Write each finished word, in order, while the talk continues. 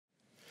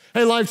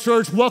Hey,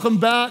 Life.Church, welcome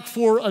back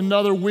for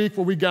another week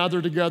where we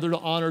gather together to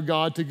honor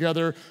God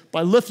together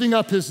by lifting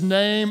up His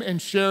name and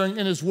sharing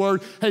in His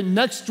Word. Hey,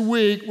 next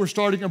week, we're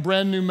starting a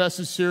brand new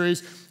message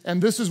series,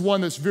 and this is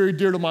one that's very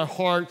dear to my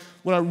heart.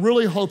 What I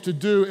really hope to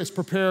do is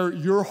prepare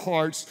your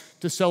hearts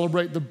to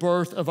celebrate the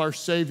birth of our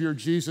Savior,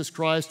 Jesus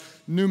Christ.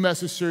 New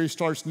message series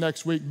starts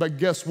next week, but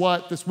guess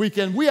what? This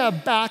weekend, we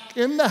have back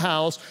in the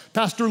house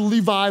Pastor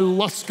Levi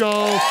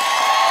Lusko.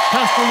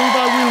 Pastor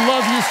Levi, we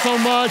love you so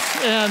much,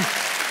 and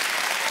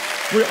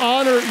we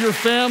honor your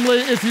family.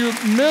 If you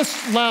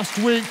missed last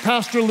week,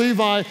 Pastor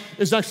Levi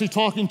is actually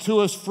talking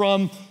to us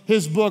from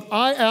his book.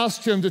 I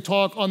asked him to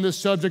talk on this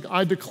subject,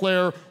 I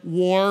Declare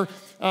War.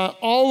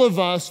 All of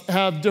us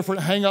have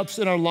different hang-ups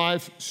in our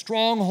life,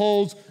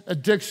 strongholds,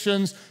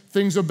 addictions,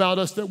 things about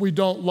us that we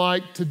don't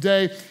like.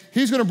 Today,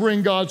 he's gonna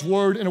bring God's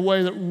word in a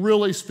way that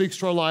really speaks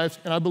to our lives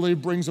and I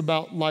believe brings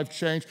about life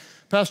change.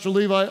 Pastor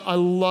Levi, I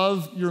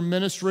love your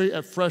ministry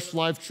at Fresh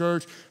Life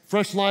Church.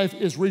 Fresh Life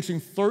is reaching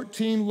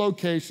 13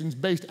 locations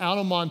based out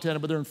of Montana,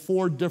 but they're in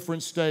 4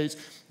 different states.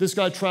 This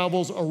guy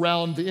travels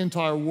around the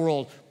entire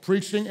world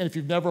preaching, and if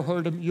you've never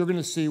heard him, you're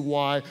gonna see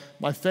why.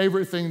 My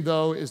favorite thing,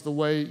 though, is the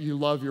way you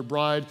love your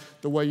bride,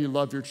 the way you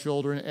love your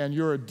children, and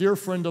you're a dear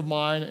friend of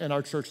mine, and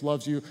our church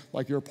loves you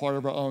like you're a part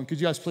of our own. Could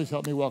you guys please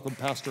help me welcome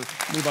Pastor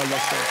Levi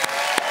Lusko?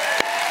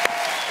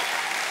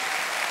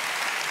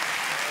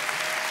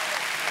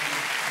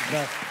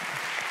 Thank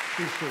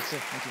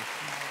you.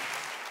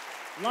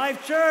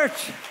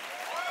 Life.Church.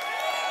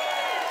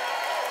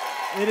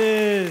 It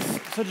is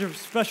such a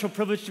special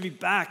privilege to be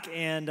back,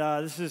 and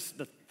this is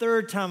the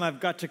 3rd time I've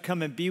got to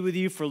come and be with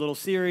you for a little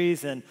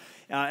series, and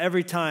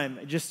every time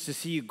just to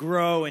see you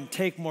grow and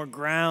take more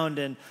ground,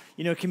 and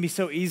you know, it can be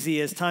so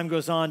easy as time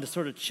goes on to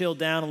sort of chill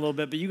down a little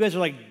bit, but you guys are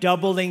like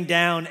doubling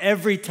down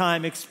every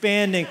time,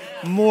 expanding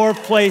more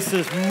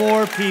places,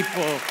 more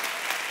people,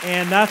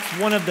 and that's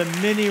one of the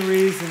many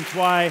reasons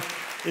why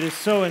it is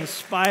so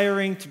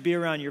inspiring to be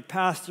around your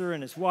pastor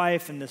and his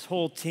wife and this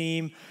whole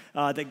team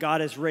that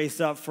God has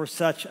raised up for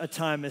such a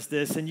time as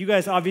this. And you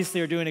guys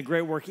obviously are doing a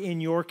great work in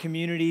your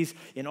communities,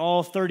 in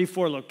all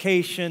 34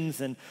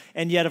 locations. And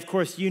yet, of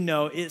course, you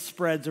know it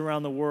spreads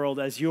around the world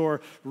as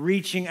you're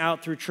reaching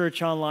out through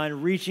Church Online,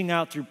 reaching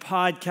out through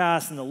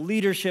podcasts and the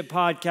leadership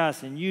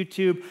podcasts and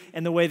YouTube,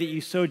 and the way that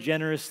you so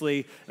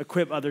generously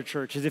equip other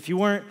churches. If you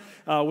weren't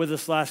with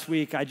us last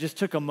week, I just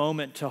took a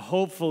moment to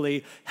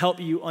hopefully help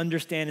you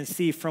understand and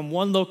see from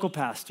one local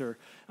pastor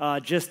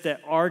just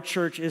that our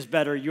church is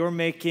better. You're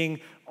making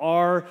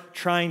our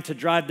trying to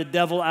drive the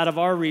devil out of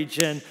our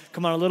region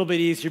come on a little bit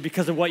easier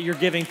because of what you're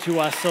giving to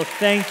us. So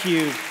thank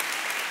you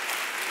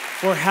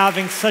for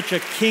having such a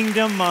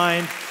kingdom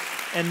mind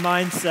and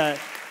mindset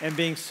and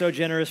being so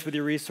generous with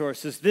your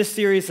resources. This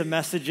series of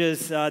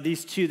messages,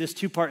 this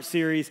 2-part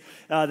series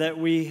that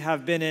we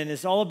have been in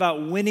is all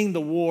about winning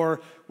the war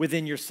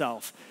within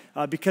yourself.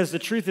 Because the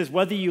truth is,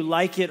 whether you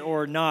like it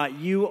or not,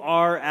 you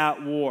are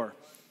at war.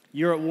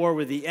 You're at war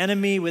with the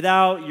enemy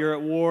without, you're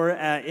at war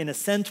in a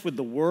sense with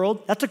the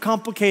world. That's a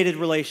complicated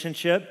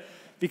relationship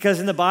because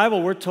in the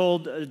Bible we're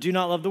told, do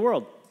not love the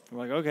world. We're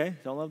like, okay,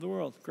 don't love the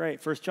world.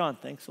 Great, 1 John,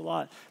 thanks a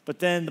lot. But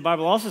then the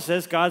Bible also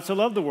says, God so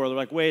loved the world. We're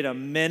like, wait a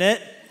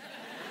minute.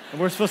 And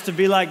we're supposed to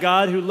be like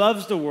God who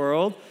loves the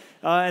world.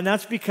 And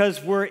that's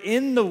because we're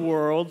in the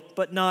world,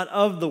 but not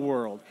of the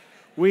world.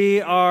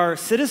 We are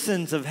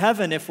citizens of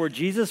heaven if we're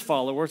Jesus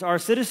followers. Our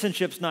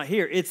citizenship's not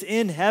here. It's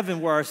in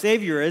heaven where our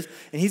Savior is,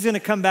 and He's going to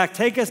come back,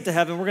 take us to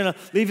heaven. We're going to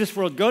leave this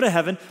world, go to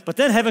heaven, but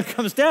then heaven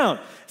comes down.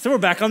 So we're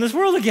back on this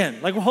world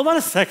again. Like, well, hold on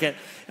a second.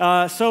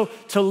 So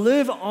to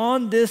live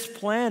on this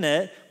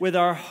planet with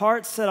our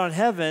hearts set on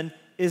heaven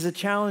is a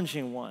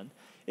challenging one.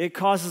 It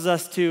causes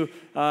us to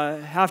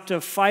have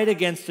to fight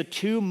against the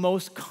 2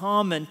 most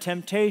common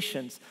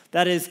temptations.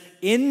 That is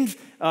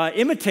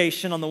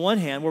imitation on the one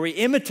hand, where we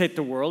imitate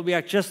the world. We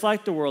act just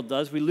like the world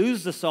does. We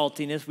lose the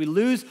saltiness. We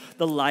lose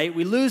the light.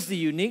 We lose the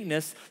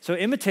uniqueness. So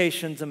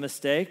imitation's a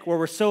mistake. Where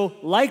we're so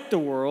like the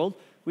world,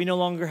 we no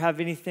longer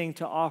have anything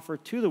to offer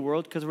to the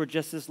world because we're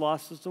just as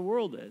lost as the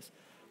world is.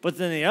 But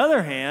then on the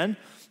other hand,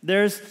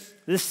 there's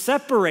this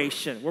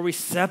separation where we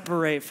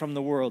separate from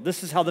the world.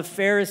 This is how the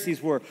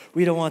Pharisees were.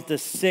 We don't want the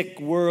sick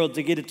world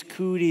to get its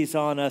cooties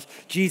on us.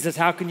 Jesus,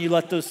 how can you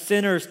let those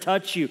sinners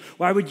touch you?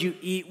 Why would you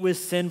eat with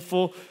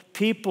sinful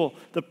people?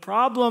 The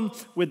problem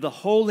with the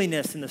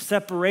holiness and the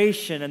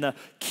separation and the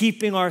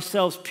keeping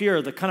ourselves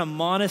pure, the kind of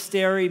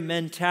monastery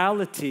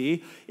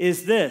mentality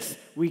is this: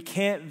 we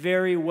can't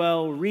very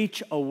well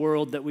reach a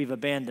world that we've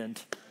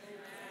abandoned.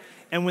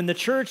 And when the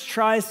church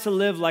tries to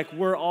live like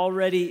we're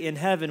already in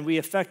heaven, we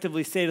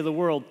effectively say to the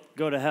world,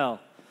 go to hell.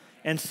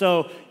 And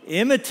so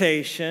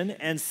imitation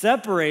and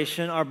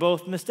separation are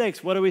both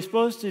mistakes. What are we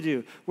supposed to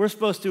do? We're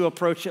supposed to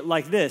approach it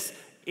like this: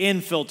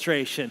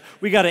 infiltration.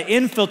 We got to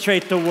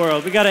infiltrate the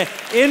world. We got to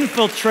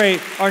infiltrate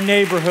our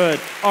neighborhood,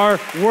 our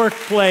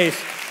workplace,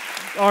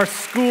 our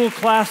school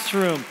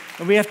classroom.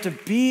 And we have to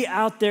be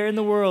out there in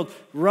the world,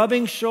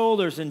 rubbing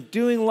shoulders and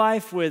doing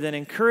life with and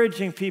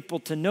encouraging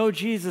people to know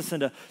Jesus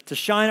and to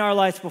shine our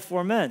lights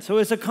before men. So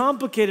it's a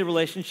complicated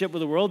relationship with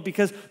the world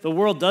because the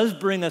world does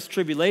bring us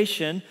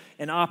tribulation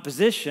and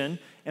opposition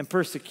and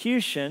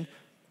persecution,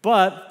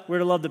 but we're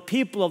to love the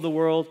people of the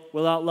world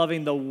without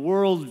loving the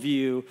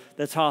worldview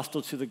that's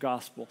hostile to the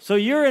gospel. So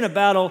you're in a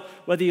battle,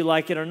 whether you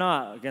like it or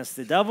not, against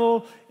the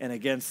devil and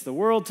against the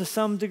world to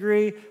some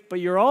degree, but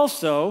you're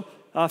also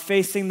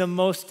facing the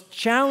most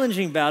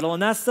challenging battle,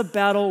 and that's the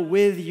battle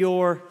with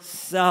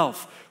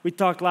yourself. We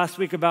talked last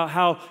week about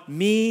how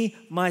me,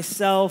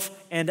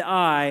 myself, and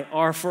I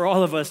are, for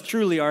all of us,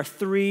 truly our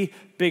three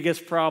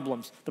biggest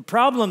problems. The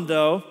problem,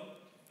 though,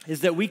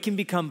 is that we can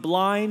become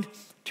blind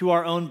to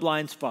our own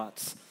blind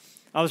spots.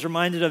 I was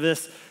reminded of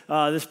this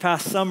this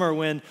past summer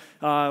when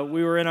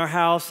we were in our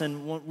house,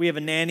 and we have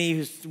a nanny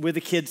who's with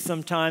the kids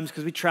sometimes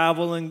because we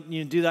travel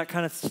and do that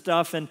kind of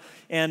stuff. And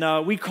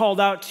we called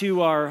out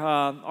to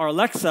our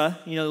Alexa,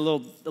 the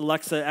little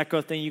Alexa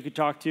Echo thing you could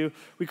talk to.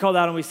 We called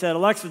out and we said,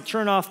 Alexa,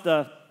 turn off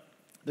the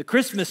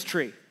Christmas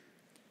tree.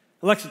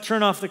 Alexa,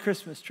 turn off the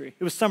Christmas tree.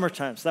 It was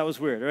summertime, so that was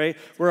weird, right?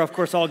 We're, of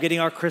course, all getting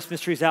our Christmas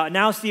trees out.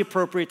 Now's the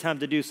appropriate time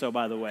to do so,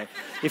 by the way.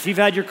 If you've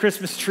had your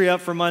Christmas tree up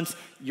for months,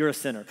 you're a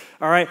sinner,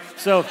 all right?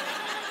 So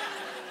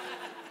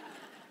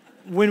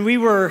when we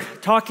were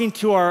talking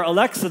to our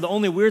Alexa, the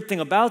only weird thing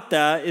about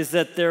that is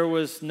that there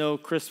was no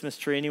Christmas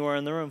tree anywhere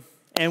in the room.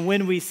 And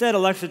when we said,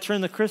 Alexa,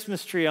 turn the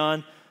Christmas tree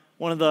on,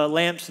 one of the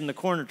lamps in the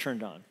corner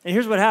turned on. And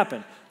here's what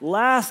happened.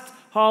 Last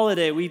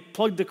holiday, we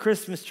plugged the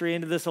Christmas tree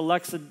into this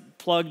Alexa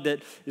plug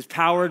that is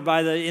powered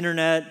by the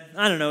internet.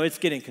 I don't know, it's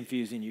getting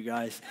confusing, you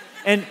guys.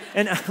 And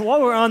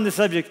while we're on the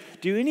subject,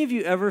 do any of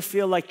you ever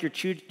feel like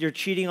you're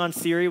cheating on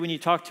Siri when you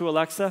talk to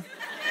Alexa?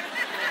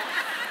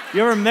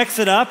 You ever mix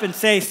it up and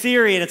say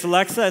Siri and it's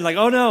Alexa and like,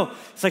 oh no,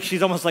 it's like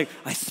she's almost like,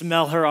 I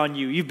smell her on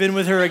you. You've been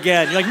with her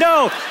again. You're like,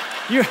 no,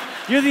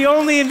 you're the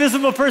only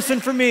invisible person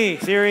for me,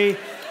 Siri.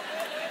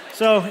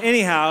 So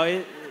anyhow,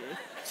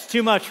 it's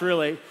too much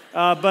really.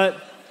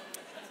 But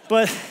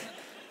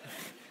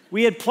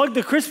we had plugged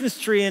the Christmas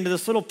tree into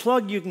this little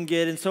plug you can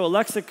get, and so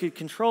Alexa could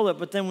control it.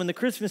 But then when the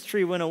Christmas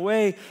tree went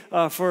away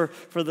for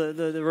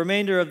the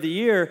remainder of the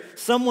year,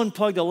 someone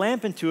plugged a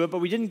lamp into it, but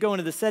we didn't go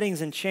into the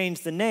settings and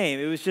change the name.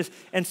 It was just,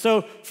 and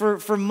so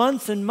for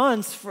months and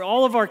months, for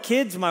all of our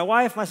kids, my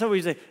wife, myself,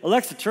 we'd say,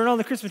 Alexa, turn on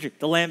the Christmas tree.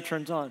 The lamp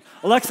turns on.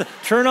 Alexa,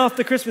 turn off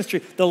the Christmas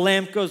tree. The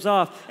lamp goes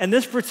off. And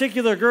this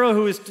particular girl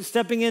who was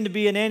stepping in to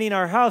be a nanny in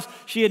our house,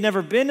 she had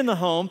never been in the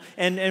home,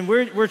 and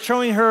we're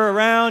showing her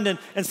around, and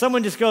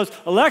someone just goes,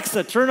 Alexa,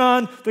 turn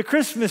on the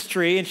Christmas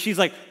tree. And she's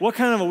like, what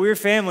kind of a weird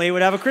family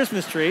would have a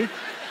Christmas tree?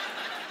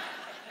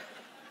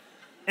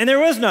 And there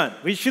was none.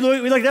 We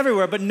looked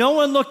everywhere, but no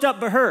one looked up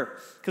but her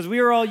because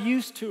we were all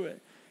used to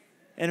it.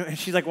 And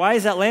she's like, why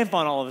is that lamp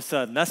on all of a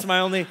sudden? That's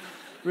my only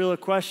real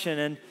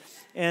question.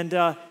 And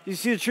you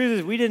see, the truth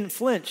is we didn't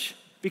flinch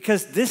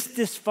because this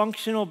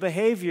dysfunctional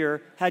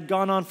behavior had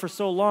gone on for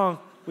so long,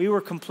 we were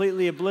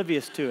completely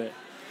oblivious to it.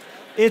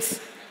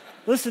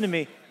 Listen to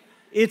me,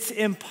 it's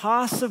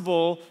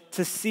impossible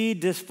to see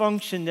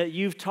dysfunction that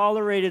you've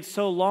tolerated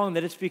so long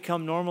that it's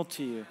become normal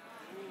to you.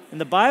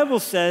 And the Bible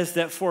says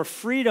that for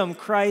freedom,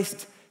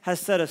 Christ has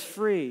set us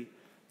free.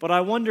 But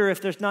I wonder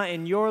if there's not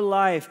in your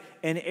life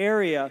an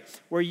area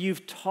where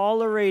you've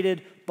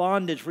tolerated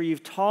bondage, where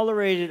you've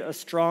tolerated a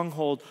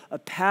stronghold, a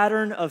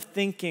pattern of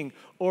thinking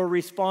or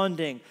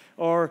responding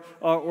or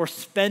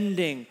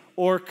spending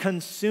or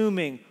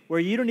consuming, where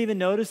you don't even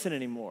notice it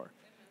anymore.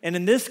 And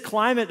in this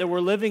climate that we're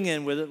living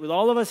in, with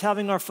all of us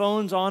having our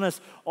phones on us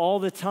all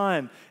the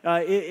time,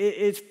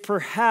 it's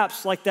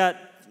perhaps like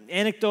that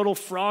anecdotal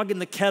frog in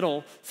the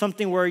kettle,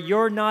 something where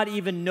you're not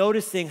even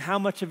noticing how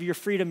much of your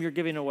freedom you're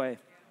giving away.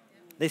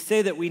 They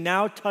say that we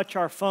now touch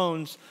our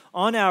phones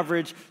on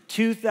average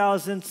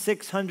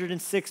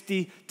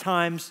 2,660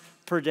 times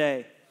per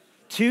day.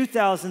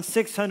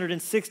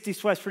 2,660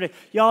 swipes per day.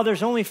 Y'all,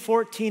 there's only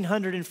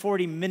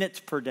 1,440 minutes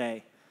per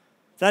day.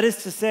 That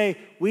is to say,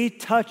 we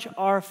touch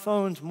our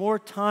phones more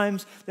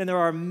times than there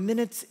are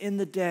minutes in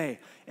the day.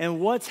 And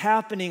what's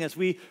happening as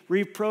we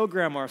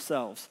reprogram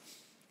ourselves?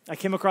 I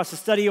came across a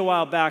study a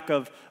while back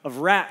of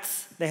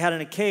rats they had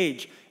in a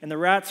cage, and the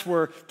rats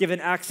were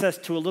given access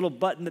to a little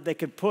button that they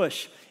could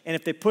push. And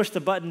if they pushed the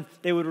button,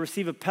 they would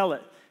receive a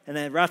pellet. And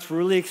the rats were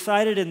really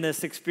excited in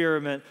this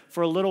experiment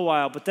for a little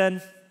while, but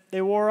then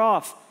they wore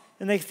off.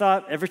 And they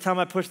thought, every time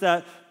I push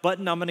that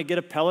button, I'm going to get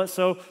a pellet,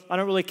 so I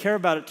don't really care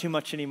about it too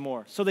much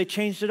anymore. So they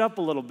changed it up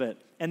a little bit,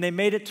 and they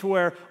made it to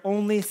where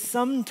only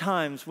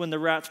sometimes when the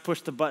rats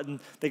pushed the button,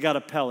 they got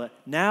a pellet.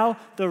 Now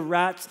the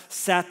rats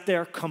sat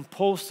there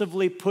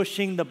compulsively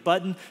pushing the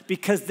button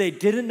because they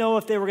didn't know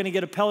if they were going to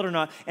get a pellet or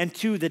not, and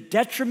to the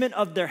detriment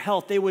of their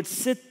health, they would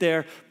sit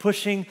there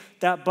pushing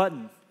that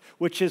button,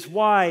 which is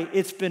why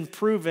it's been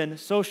proven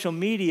social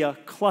media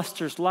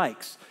clusters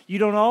likes. You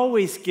don't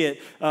always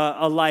get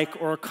a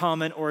like or a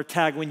comment or a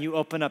tag when you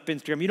open up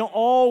Instagram. You don't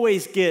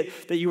always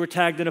get that you were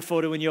tagged in a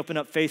photo when you open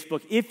up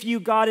Facebook. If you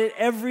got it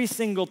every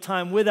single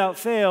time without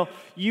fail,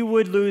 you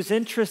would lose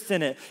interest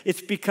in it.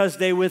 It's because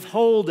they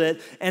withhold it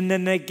and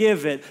then they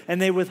give it,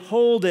 and they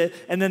withhold it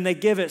and then they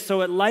give it.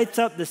 So it lights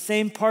up the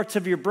same parts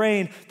of your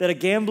brain that a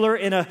gambler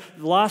in a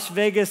Las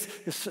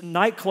Vegas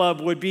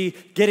nightclub would be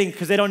getting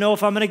because they don't know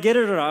if I'm going to get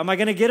it or not. Am I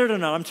going to get it or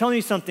not? I'm telling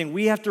you something.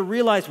 We have to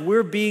realize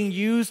we're being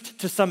used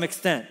to some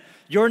extent.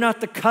 You're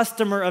not the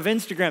customer of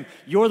Instagram.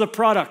 You're the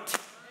product.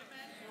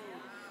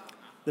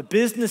 The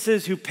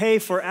businesses who pay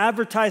for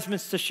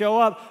advertisements to show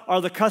up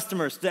are the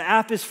customers. The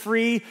app is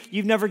free.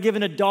 You've never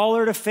given $1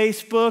 to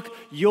Facebook.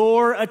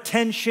 Your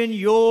attention,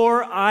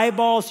 your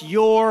eyeballs,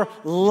 your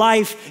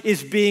life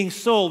is being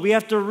sold. We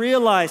have to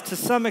realize to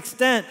some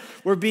extent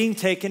we're being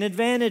taken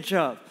advantage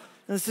of.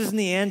 This isn't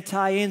the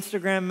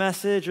anti-Instagram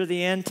message or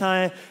the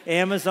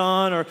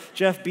anti-Amazon or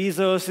Jeff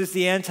Bezos is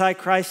the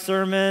anti-Christ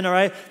sermon, all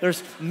right?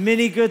 There's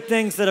many good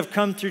things that have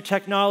come through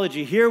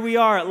technology. Here we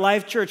are at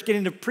Life.Church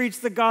getting to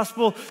preach the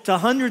gospel to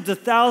hundreds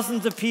of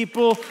thousands of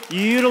people,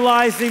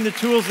 utilizing the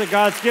tools that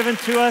God's given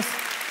to us.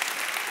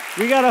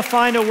 We got to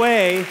find a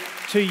way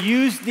to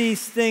use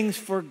these things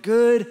for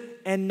good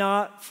and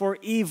not for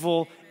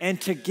evil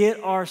and to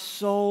get our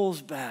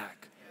souls back.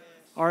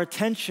 Our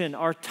attention,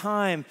 our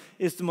time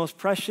is the most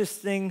precious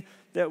thing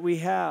that we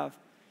have.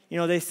 You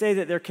know, they say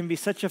that there can be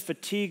such a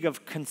fatigue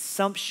of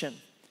consumption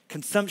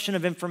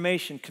of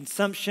information,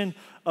 consumption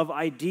of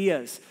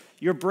ideas.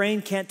 Your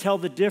brain can't tell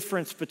the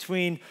difference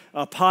between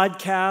a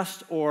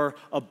podcast or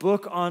a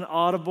book on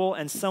Audible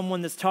and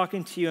someone that's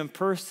talking to you in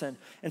person.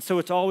 And so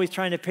it's always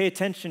trying to pay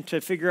attention to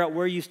figure out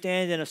where you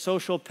stand in a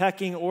social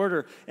pecking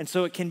order. And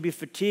so it can be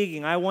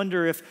fatiguing. I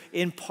wonder if,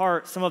 in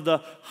part, some of the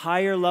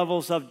higher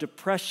levels of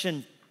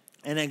depression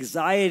and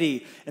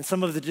anxiety and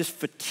some of the just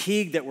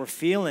fatigue that we're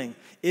feeling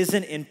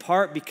isn't in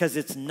part because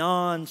it's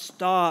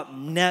nonstop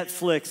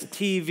Netflix,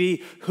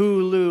 TV,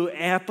 Hulu,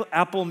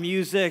 Apple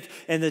Music,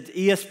 and the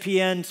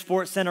ESPN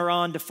Sports Center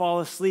on to fall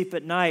asleep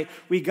at night.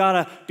 We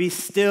gotta be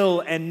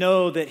still and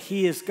know that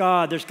He is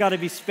God. There's gotta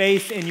be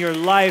space in your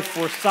life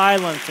for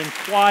silence and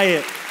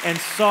quiet and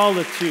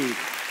solitude.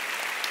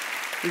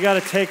 We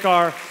gotta take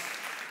our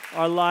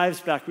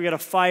lives back. We gotta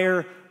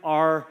fire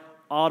our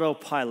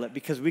autopilot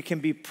because we can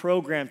be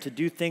programmed to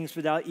do things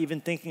without even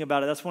thinking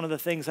about it. That's one of the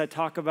things I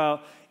talk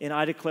about in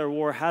I Declare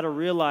War, how to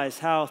realize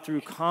how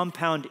through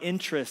compound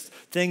interest,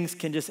 things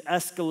can just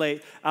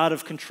escalate out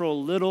of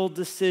control, little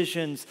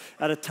decisions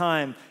at a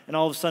time, and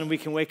all of a sudden we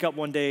can wake up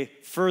one day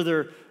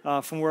further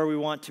from where we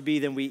want to be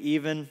than we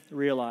even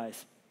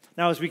realize.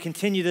 Now, as we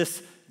continue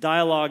this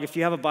dialogue, if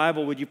you have a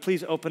Bible, would you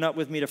please open up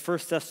with me to 1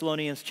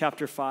 Thessalonians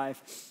chapter 5.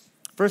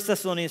 1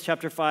 Thessalonians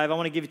chapter 5, I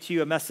want to give it to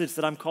you a message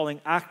that I'm calling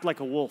Act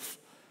Like a Wolf.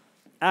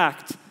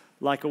 Act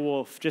like a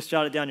wolf. Just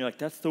jot it down. You're like,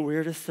 that's the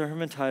weirdest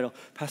sermon title.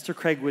 Pastor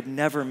Craig would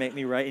never make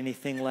me write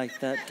anything like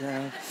that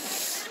down.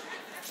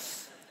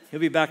 He'll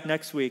be back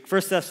next week.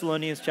 1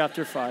 Thessalonians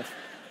chapter 5.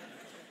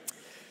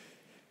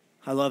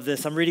 I love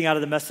this. I'm reading out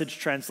of the Message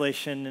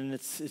translation, and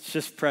it's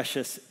just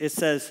precious. It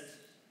says,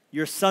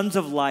 "You're sons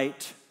of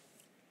light,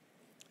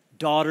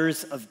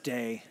 daughters of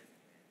day.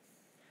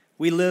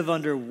 We live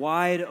under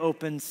wide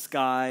open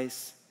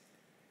skies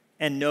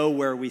and know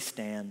where we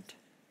stand.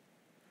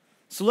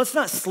 So let's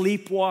not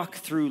sleepwalk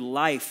through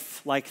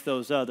life like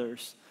those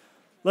others.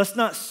 Let's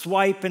not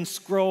swipe and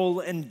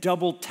scroll and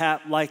double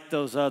tap like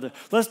those others.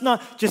 Let's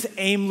not just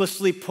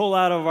aimlessly pull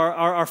out of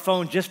our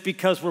phone just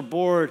because we're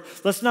bored.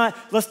 Let's not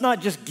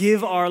just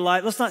give our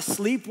life. Let's not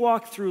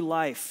sleepwalk through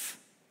life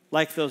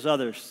like those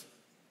others.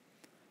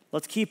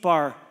 Let's keep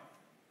our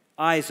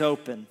eyes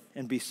open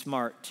and be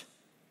smart.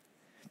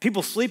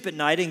 People sleep at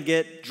night and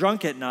get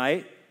drunk at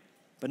night,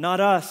 but not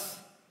us.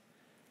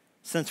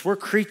 Since we're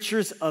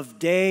creatures of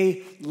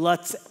day,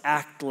 let's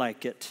act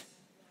like it.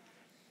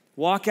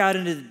 Walk out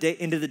into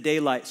the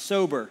daylight,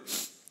 sober,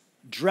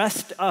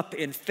 dressed up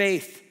in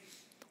faith,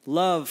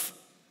 love,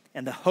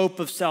 and the hope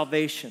of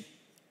salvation.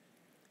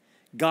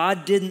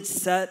 God didn't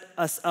set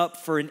us up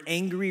for an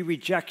angry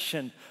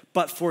rejection,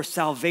 but for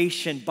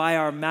salvation by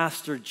our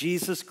Master,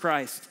 Jesus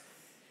Christ.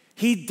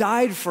 He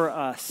died for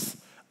us,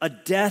 a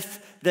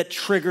death that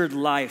triggered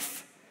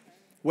life.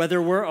 Whether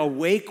we're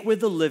awake with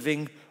the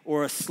living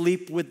or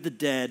asleep with the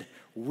dead,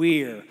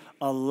 we're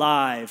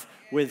alive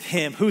with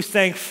Him. Who's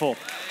thankful?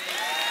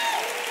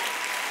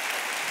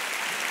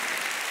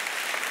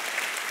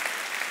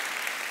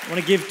 I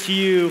want to give to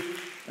you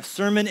a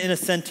sermon in a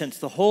sentence.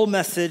 The whole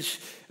message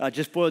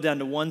just boiled down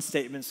to one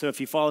statement. So if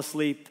you fall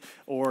asleep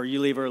or you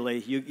leave early,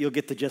 you'll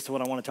get the gist of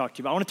what I want to talk to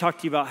you about. I want to talk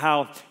to you about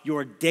how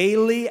your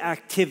daily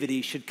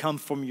activity should come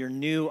from your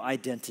new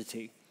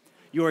identity.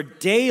 Your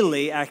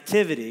daily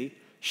activity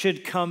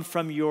should come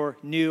from your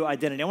new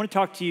identity. I want to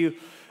talk to you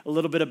a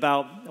little bit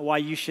about why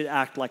you should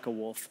act like a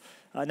wolf.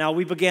 Now,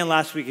 we began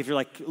last week, if you're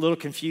like a little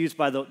confused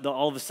by the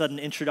all of a sudden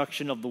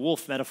introduction of the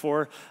wolf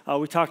metaphor,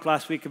 we talked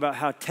last week about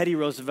how Teddy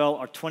Roosevelt,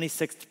 our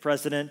 26th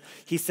president,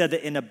 he said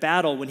that in a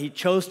battle, when he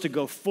chose to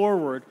go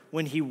forward,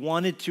 when he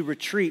wanted to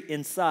retreat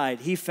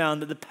inside, he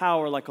found that the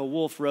power like a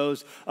wolf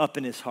rose up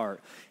in his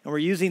heart. And we're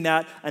using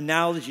that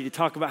analogy to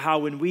talk about how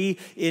when we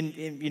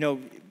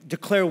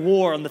declare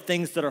war on the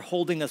things that are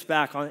holding us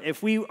back,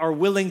 if we are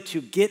willing to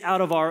get out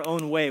of our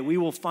own way, we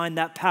will find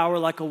that power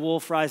like a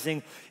wolf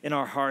rising in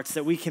our hearts,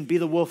 that we can be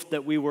the wolf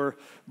that we were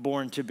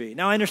born to be.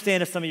 Now, I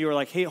understand if some of you are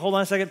like, hey, hold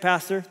on a second,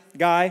 pastor,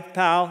 guy,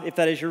 pal, if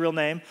that is your real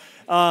name.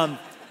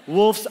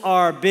 Wolves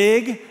are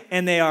big,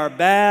 and they are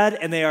bad,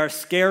 and they are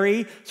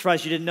scary.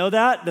 Surprised you didn't know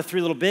that. The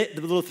three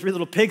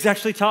little pigs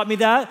actually taught me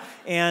that.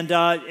 And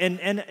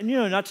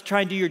not to try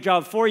and do your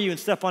job for you and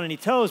step on any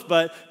toes,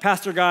 but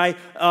Pastor Guy,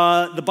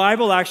 the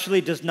Bible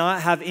actually does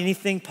not have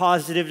anything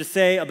positive to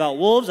say about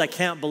wolves. I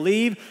can't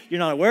believe you're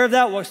not aware of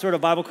that. What sort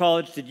of Bible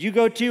college did you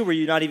go to? Were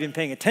you not even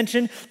paying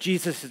attention?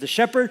 Jesus is the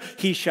shepherd.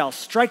 He shall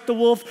strike the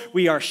wolf.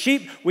 We are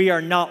sheep. We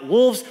are not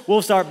wolves.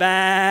 Wolves are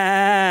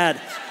bad.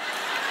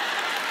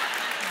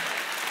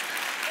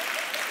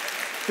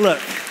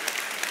 Look,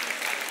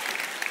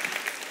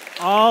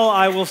 all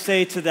I will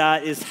say to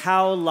that is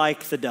how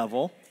like the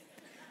devil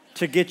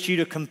to get you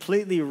to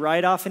completely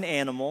write off an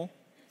animal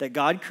that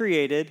God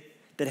created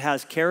that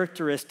has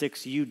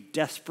characteristics you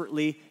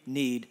desperately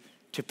need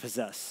to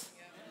possess.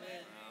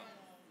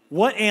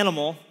 What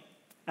animal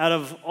out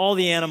of all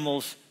the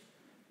animals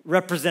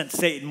represents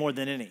Satan more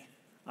than any?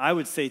 I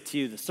would say to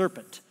you, the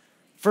serpent.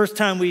 First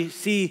time we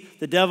see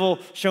the devil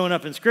showing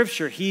up in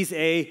Scripture, he's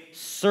a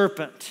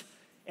serpent.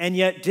 And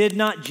yet did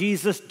not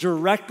Jesus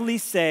directly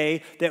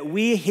say that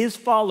we, his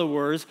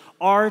followers,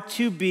 are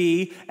to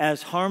be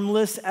as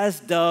harmless as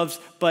doves,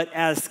 but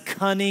as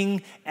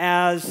cunning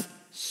as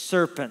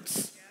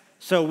serpents?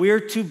 So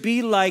we're to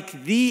be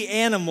like the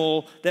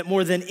animal that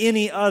more than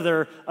any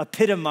other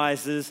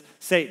epitomizes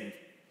Satan.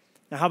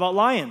 Now, how about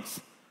lions?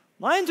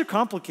 Lions are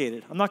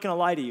complicated. I'm not going to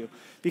lie to you.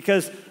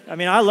 Because,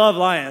 I love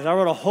lions. I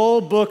wrote a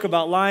whole book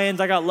about lions.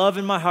 I got love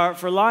in my heart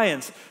for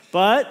lions.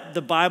 But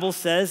the Bible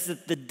says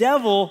that the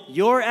devil,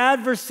 your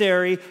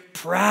adversary,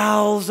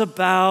 prowls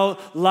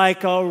about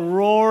like a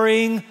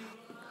roaring lion.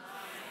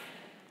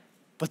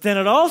 But then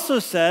it also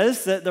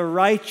says that the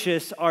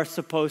righteous are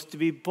supposed to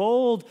be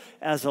bold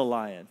as a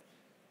lion.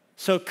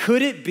 So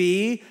could it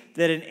be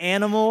that an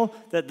animal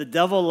that the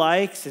devil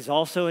likes is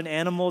also an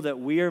animal that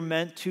we are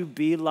meant to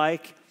be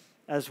like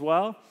as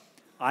well?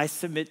 I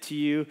submit to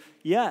you,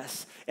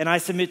 yes. And I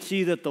submit to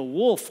you that the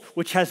wolf,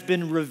 which has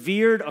been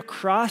revered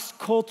across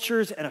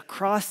cultures and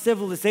across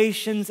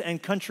civilizations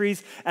and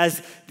countries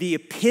as the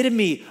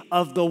epitome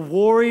of the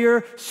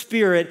warrior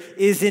spirit,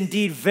 is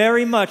indeed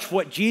very much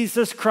what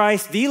Jesus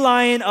Christ, the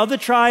Lion of the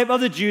tribe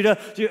of the Judah,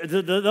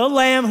 the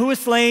Lamb who was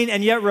slain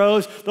and yet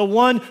rose, the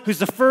one who's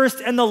the first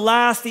and the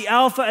last, the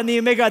Alpha and the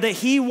Omega, that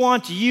he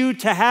wants you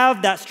to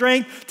have that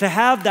strength, to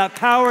have that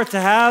power, to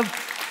have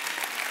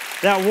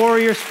that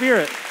warrior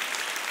spirit.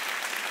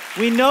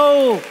 We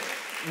know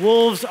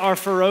wolves are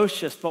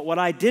ferocious, but what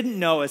I didn't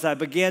know as I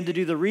began to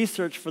do the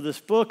research for this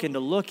book and to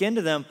look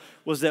into them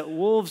was that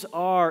wolves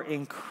are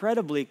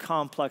incredibly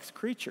complex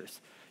creatures.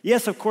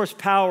 Yes, of course,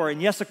 power,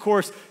 and yes, of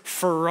course,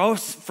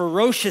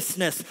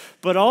 ferociousness,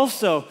 but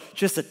also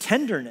just a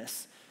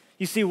tenderness.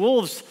 You see,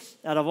 wolves,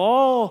 out of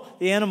all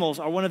the animals,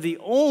 are one of the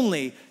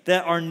only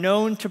that are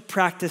known to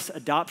practice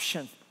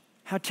adoption.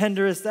 How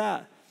tender is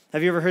that?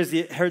 Have you ever heard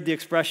the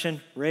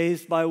expression,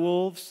 raised by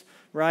wolves?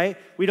 Right?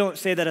 We don't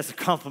say that as a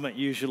compliment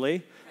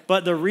usually,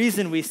 but the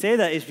reason we say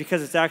that is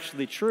because it's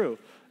actually true.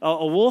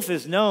 A wolf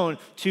is known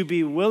to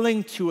be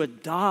willing to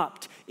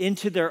adopt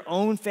into their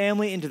own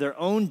family, into their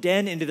own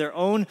den, into their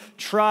own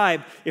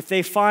tribe, if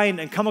they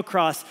find and come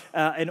across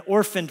an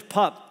orphaned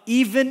pup,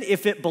 even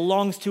if it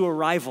belongs to a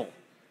rival,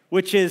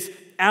 which is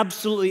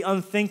absolutely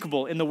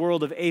unthinkable in the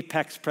world of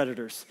apex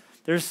predators.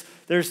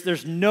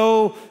 There's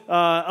no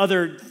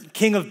other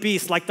king of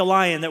beasts like the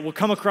lion that will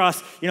come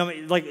across,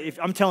 if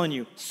I'm telling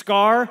you,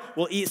 Scar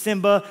will eat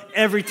Simba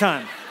every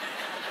time.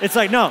 It's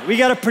like, no, we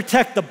got to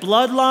protect the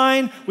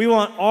bloodline. We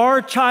want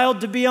our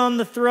child to be on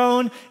the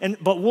throne.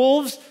 But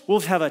wolves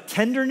have a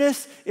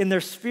tenderness in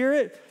their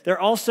spirit. They're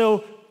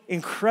also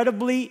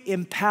incredibly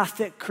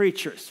empathic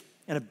creatures.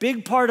 And a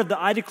big part of the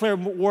I Declare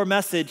War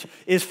message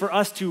is for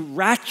us to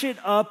ratchet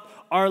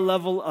up our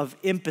level of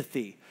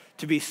empathy,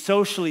 to be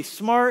socially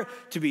smart,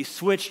 to be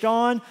switched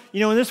on.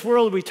 In this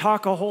world, we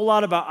talk a whole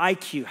lot about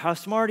IQ. How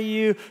smart are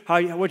you?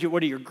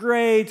 What are your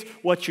grades?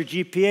 What's your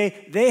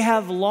GPA? They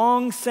have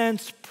long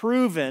since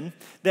proven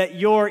that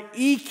your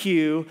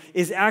EQ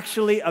is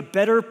actually a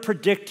better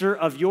predictor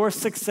of your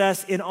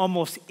success in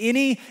almost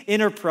any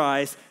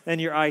enterprise than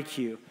your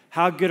IQ.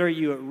 How good are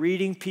you at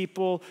reading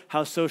people?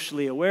 How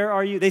socially aware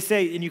are you? They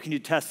say, and you can do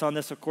tests on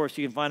this, of course,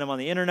 you can find them on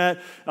the internet,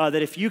 that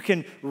if you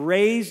can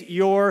raise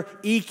your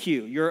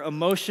EQ, your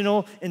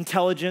emotional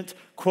intelligence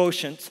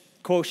quotient,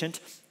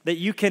 that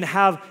you can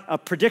have a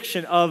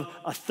prediction of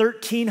a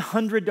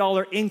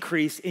 $1,300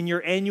 increase in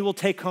your annual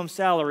take-home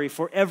salary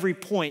for every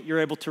point you're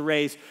able to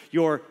raise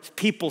your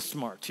people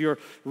smarts, your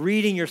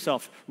reading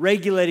yourself,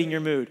 regulating your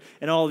mood,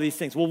 and all of these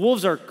things. Well,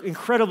 wolves are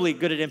incredibly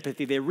good at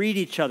empathy. They read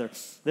each other.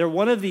 They're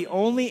one of the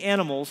only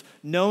animals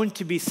known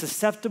to be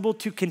susceptible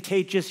to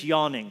contagious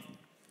yawning.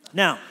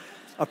 Now,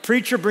 a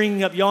preacher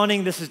bringing up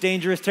yawning, this is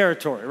dangerous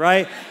territory,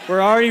 right? We're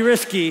already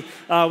risky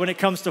when it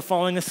comes to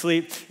falling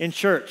asleep in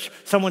church.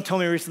 Someone told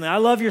me recently, I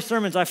love your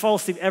sermons. I fall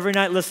asleep every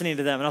night listening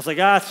to them. And I was like,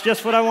 it's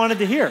just what I wanted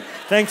to hear.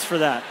 Thanks for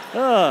that.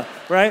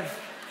 Right?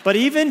 But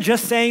even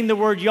just saying the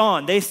word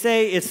yawn, they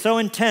say it's so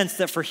intense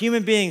that for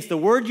human beings, the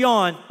word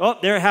yawn,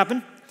 there it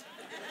happened.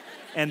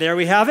 And there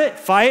we have it.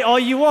 Fight all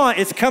you want.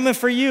 It's coming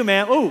for you,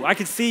 man. Oh, I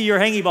can see your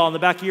hanging ball in the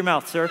back of your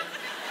mouth, sir.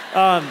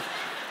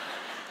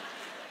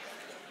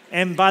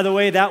 And by the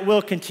way, that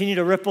will continue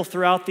to ripple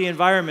throughout the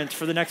environment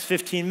for the next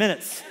 15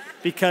 minutes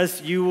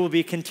because you will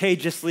be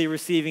contagiously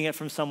receiving it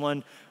from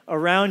someone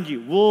around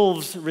you.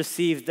 Wolves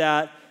receive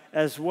that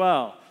as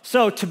well.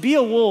 So to be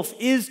a wolf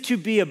is to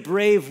be a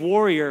brave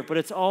warrior, but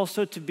it's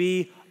also to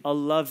be a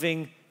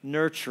loving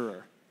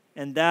nurturer.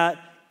 And that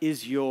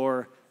is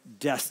your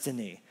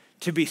destiny.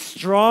 To be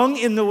strong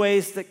in the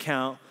ways that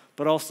count,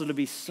 but also to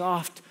be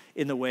soft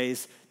in the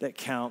ways that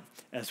count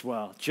as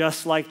well.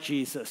 Just like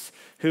Jesus,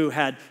 who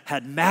had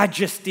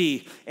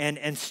majesty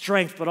and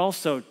strength, but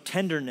also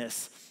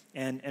tenderness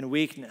and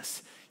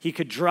weakness. He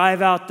could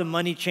drive out the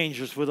money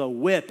changers with a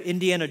whip.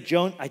 Indiana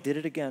Jones, I did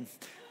it again.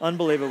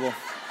 Unbelievable.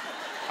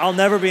 I'll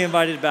never be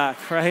invited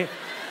back, right?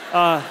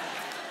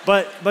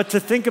 But to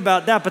think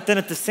about that, but then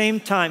at the same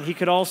time, he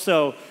could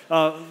also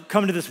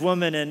come to this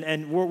woman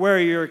and where are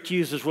your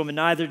accusers, woman?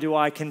 Neither do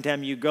I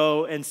condemn you.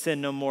 Go and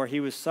sin no more. He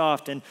was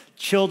soft, and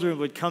children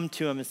would come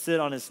to him and sit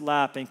on his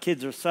lap, and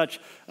kids are such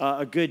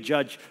a good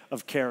judge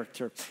of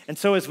character. And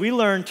so as we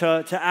learn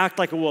to act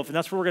like a wolf, and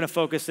that's what we're going to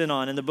focus in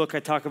on. In the book, I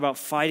talk about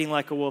fighting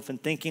like a wolf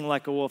and thinking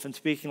like a wolf and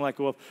speaking like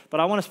a wolf,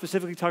 but I want to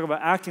specifically talk about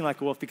acting like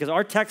a wolf because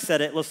our text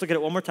said it. Let's look at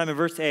it one more time in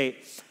verse 8.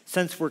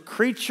 Since we're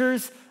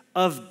creatures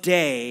of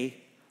day,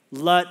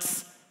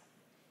 let's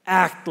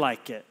act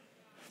like it.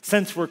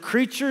 Since we're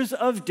creatures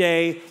of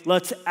day,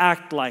 let's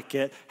act like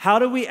it. How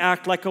do we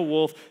act like a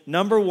wolf?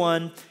 Number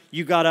one,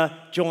 you gotta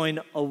join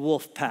a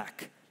wolf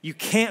pack. You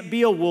can't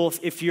be a wolf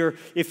if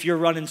you're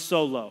running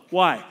solo.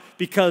 Why?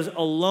 Because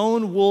a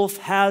lone wolf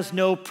has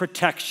no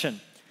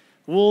protection.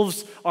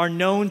 Wolves are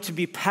known to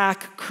be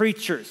pack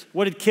creatures.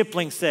 What did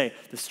Kipling say?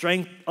 The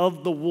strength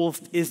of the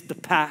wolf is the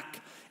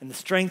pack, and the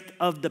strength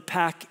of the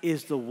pack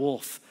is the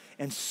wolf.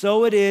 And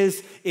so it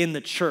is in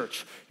the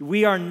church.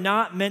 We are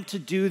not meant to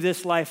do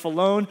this life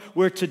alone.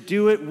 We're to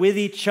do it with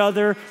each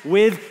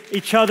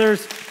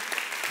other's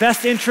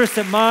best interests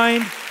in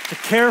mind, to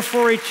care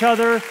for each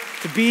other,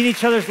 to be in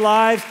each other's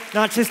lives,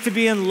 not just to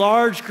be in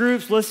large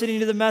groups,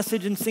 listening to the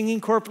message and singing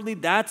corporately.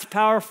 That's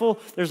powerful.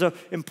 There's an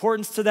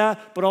importance to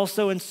that, but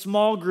also in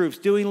small groups,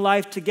 doing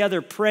life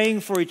together, praying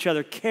for each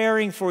other,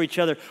 caring for each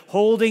other,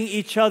 holding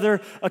each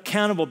other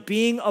accountable,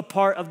 being a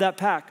part of that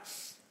pack.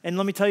 And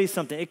let me tell you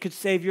something, it could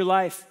save your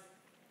life.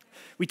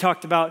 We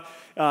talked about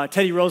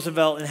Teddy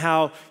Roosevelt and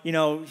how,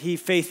 he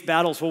faced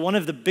battles. Well, one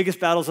of the biggest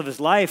battles of his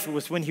life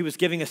was when he was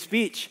giving a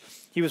speech.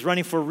 He was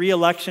running for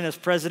re-election as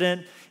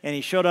president, and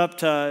he showed up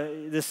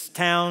to this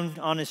town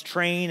on his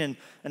train, and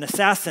an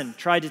assassin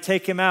tried to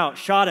take him out,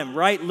 shot him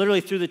right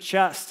literally through the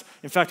chest.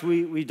 In fact,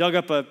 we dug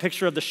up a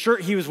picture of the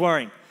shirt he was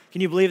wearing.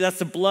 Can you believe that's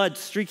the blood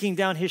streaking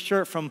down his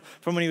shirt from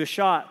when he was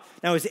shot?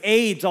 Now, his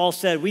aides all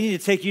said, we need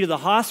to take you to the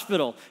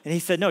hospital. And he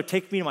said, no,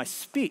 take me to my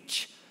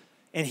speech.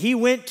 And he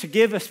went to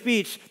give a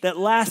speech that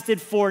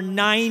lasted for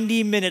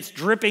 90 minutes,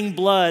 dripping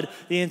blood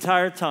the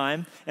entire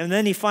time. And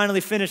then he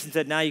finally finished and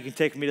said, now you can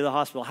take me to the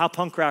hospital. How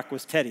punk rock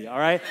was Teddy, all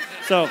right?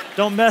 So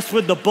don't mess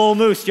with the bull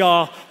moose,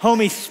 y'all.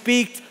 Homie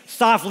speaked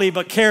softly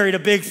but carried a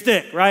big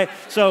stick, right?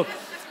 So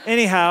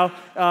anyhow,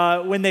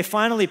 when they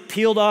finally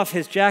peeled off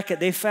his jacket,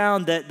 they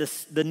found that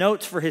the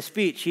notes for his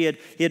speech, he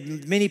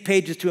had many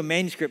pages to a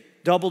manuscript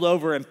doubled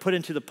over and put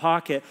into the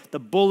pocket. The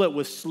bullet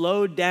was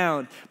slowed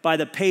down by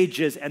the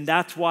pages, and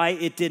that's why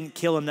it didn't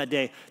kill him that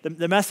day.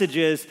 The message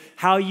is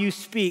how you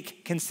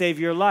speak can save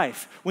your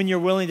life. When you're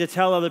willing to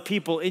tell other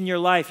people in your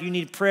life you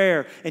need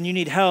prayer and you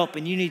need help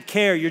and you need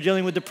care, you're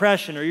dealing with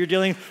depression or you're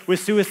dealing with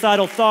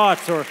suicidal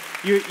thoughts or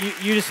you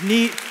just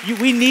need,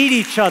 we need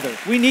each other.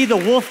 We need the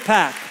wolf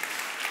pack.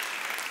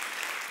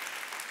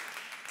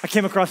 I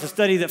came across a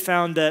study that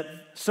found that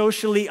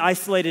socially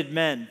isolated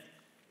men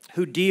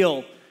who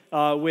deal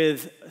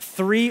with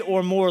 3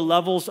 or more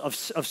levels of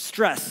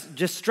stress,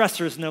 just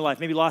stressors in their life,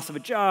 maybe loss of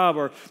a job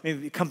or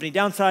maybe company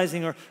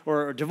downsizing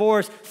or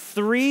divorce,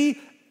 3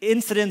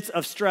 incidents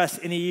of stress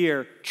in a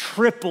year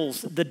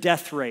triples the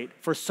death rate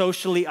for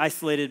socially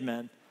isolated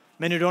men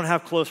who don't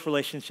have close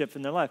relationships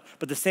in their life.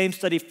 But the same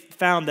study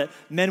found that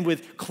men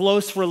with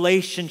close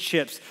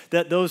relationships,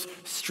 that those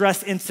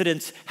stress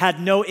incidents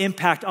had no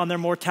impact on their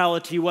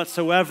mortality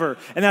whatsoever.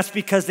 And that's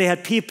because they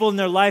had people in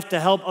their life to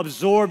help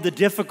absorb the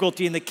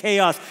difficulty and the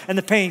chaos and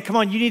the pain. Come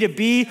on, you need to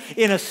be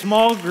in a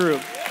small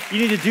group. You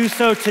need to do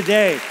so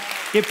today.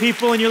 Get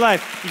people in your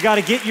life. You got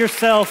to get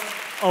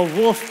yourself a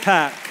wolf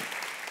pack.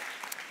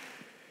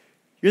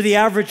 You're the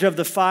average of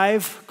the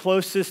 5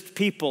 closest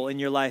people in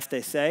your life,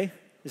 they say.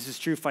 This is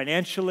true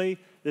financially.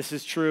 This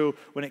is true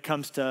when it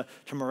comes to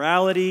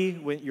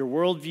morality, your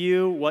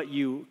worldview, what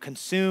you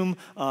consume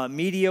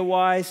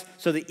media-wise.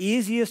 So the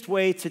easiest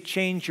way to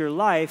change your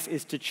life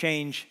is to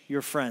change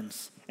your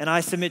friends. And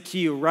I submit to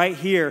you right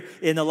here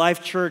in the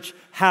Life.Church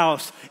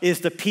house is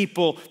the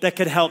people that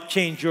could help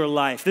change your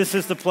life. This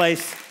is the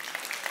place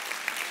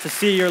to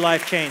see your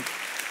life change.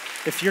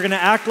 If you're going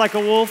to act like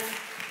a wolf,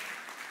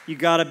 you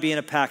got to be in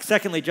a pack.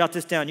 Secondly, jot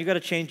this down. You got to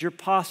change your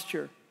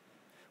posture.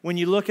 When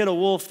you look at a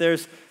wolf,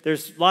 there's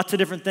lots of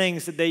different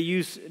things that they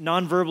use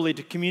non-verbally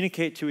to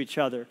communicate to each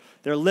other.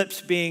 Their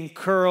lips being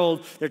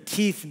curled, their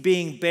teeth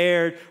being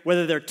bared,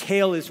 whether their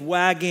tail is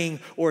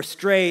wagging or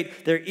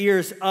straight, their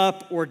ears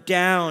up or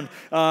down,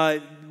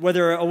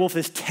 whether a wolf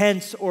is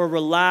tense or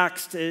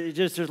relaxed.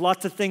 There's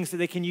lots of things that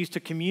they can use to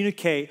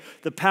communicate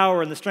the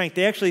power and the strength.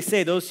 They actually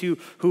say, those who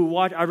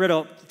watch, I read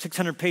a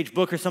 600-page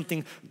book or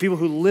something, people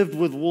who lived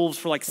with wolves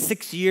for like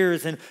 6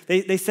 years, and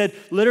they said,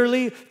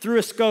 literally through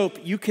a scope,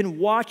 you can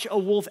watch a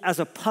wolf as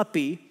a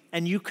puppy,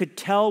 and you could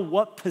tell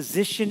what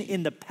position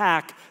in the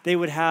pack they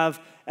would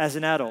have as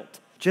an adult,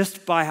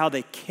 just by how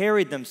they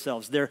carried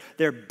themselves,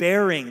 their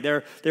bearing,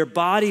 their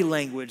body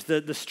language,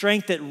 the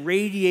strength that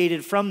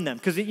radiated from them.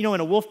 Because, in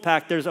a wolf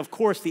pack, there's, of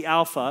course, the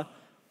alpha.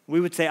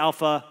 We would say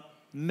alpha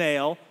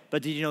male,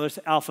 but did you know there's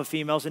alpha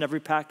females in every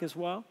pack as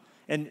well?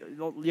 And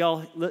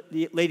y'all,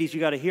 ladies, you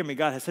got to hear me.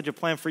 God has such a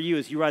plan for you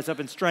as you rise up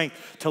in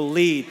strength to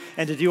lead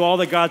and to do all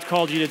that God's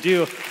called you to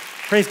do.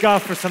 Praise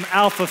God for some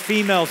alpha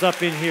females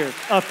up in here.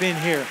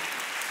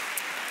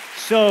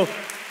 So,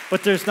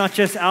 but there's not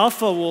just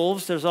alpha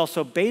wolves, there's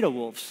also beta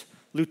wolves,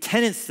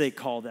 lieutenants they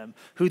call them,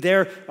 who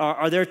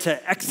are there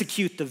to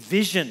execute the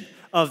vision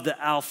of the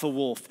alpha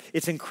wolf.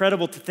 It's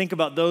incredible to think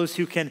about those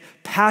who can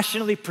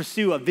passionately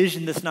pursue a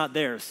vision that's not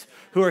theirs,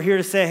 who are here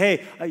to say,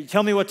 hey,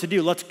 tell me what to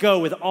do. Let's go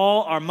with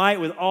all our might,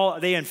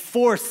 they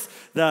enforce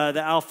the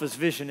alpha's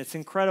vision. It's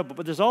incredible.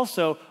 But there's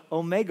also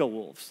omega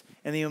wolves.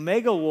 And the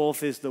omega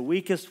wolf is the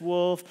weakest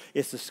wolf.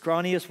 It's the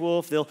scrawniest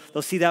wolf.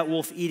 They'll see that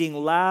wolf eating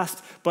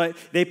last, but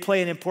they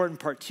play an important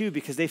part too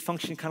because they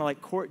function kind of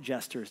like court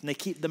jesters, and they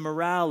keep the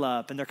morale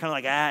up, and they're kind of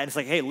like, and it's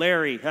like, hey,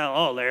 Larry,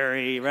 oh,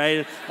 Larry,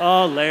 right?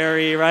 Oh,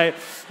 Larry, right?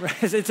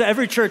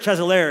 Every church has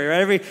a Larry,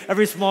 right?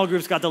 Every small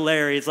group's got the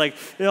Larry. It's like,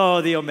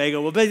 oh, the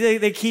omega wolf. But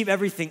they keep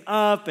everything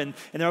up, and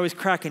they're always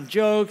cracking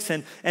jokes,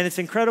 and it's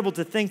incredible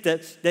to think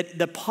that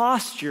the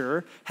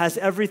posture has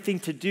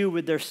everything to do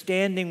with their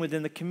standing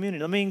within the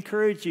community. Let me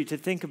encourage you to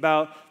think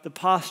about the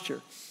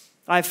posture.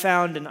 I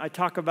found, and I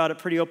talk about it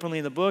pretty openly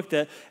in the book,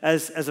 that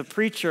as a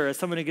preacher, as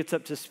someone who gets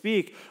up to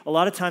speak, a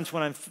lot of times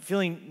when I'm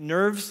feeling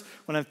nerves,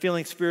 when I'm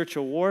feeling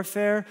spiritual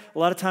warfare, a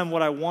lot of time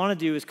what I want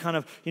to do is kind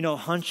of,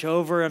 hunch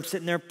over. I'm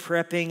sitting there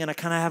prepping, and I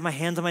kind of have my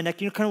hands on my neck,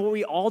 kind of what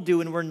we all do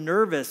when we're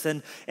nervous.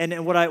 And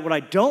what I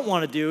don't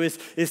want to do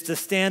is to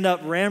stand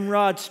up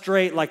ramrod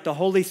straight like the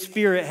Holy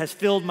Spirit has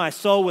filled my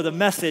soul with a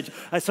message.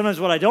 Sometimes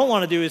what I don't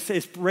want to do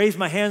is raise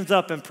my hands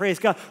up and praise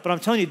God. But I'm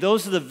telling you,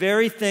 those are the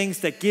very things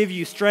that give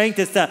you strength.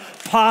 It's that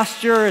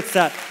posture, it's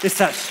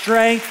that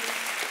strength.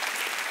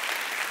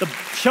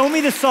 Show me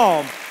the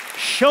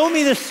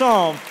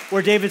psalm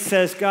where David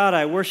says, God,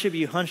 I worship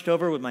you hunched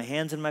over with my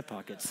hands in my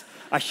pockets.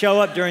 I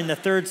show up during the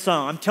third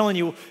song. I'm telling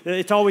you,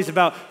 it's always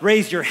about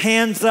raise your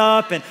hands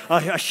up and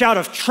a shout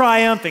of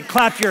triumph and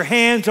clap your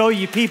hands, oh,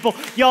 you people.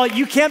 Y'all,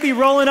 you can't be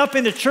rolling up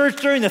into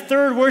church during the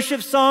third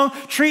worship song,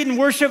 treating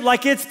worship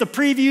like it's the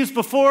previews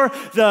before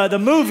the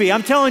movie.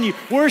 I'm telling you,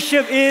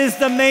 worship is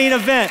the main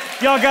event.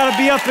 Y'all got to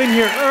be up in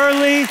here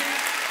early.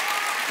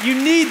 You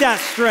need that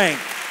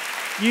strength.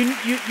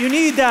 You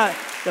need the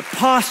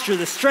posture,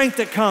 the strength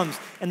that comes.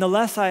 And the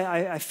less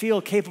I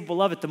feel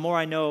capable of it, the more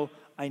I know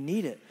I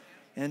need it.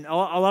 And a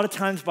lot of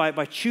times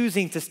by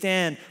choosing to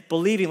stand,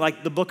 believing,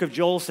 like the book of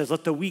Joel says,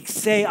 let the weak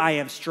say I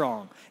am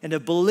strong. And to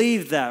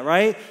believe that,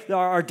 right?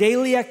 Our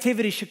daily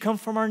activity should come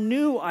from our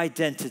new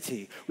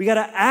identity. We got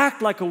to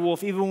act like a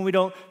wolf even when we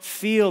don't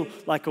feel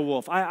like a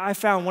wolf. I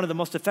found one of the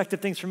most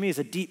effective things for me is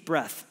a deep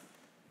breath.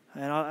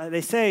 And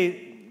they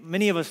say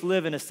many of us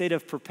live in a state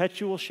of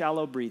perpetual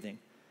shallow breathing.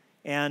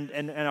 And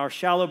our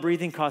shallow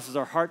breathing causes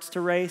our hearts to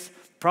race.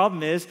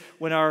 Problem is,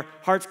 when our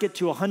hearts get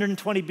to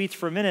 120 beats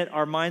per minute,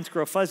 our minds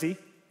grow fuzzy.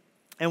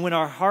 And when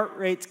our heart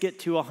rates get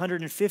to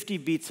 150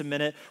 beats a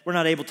minute, we're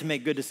not able to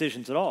make good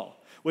decisions at all.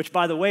 Which,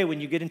 by the way,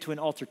 when you get into an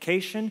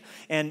altercation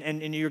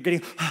and you're getting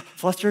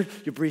flustered,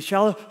 you breathe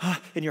shallow,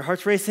 and your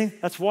heart's racing,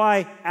 that's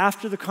why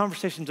after the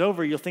conversation's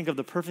over, you'll think of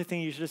the perfect thing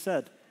you should have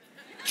said.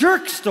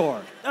 Jerk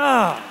store.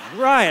 Oh,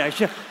 right.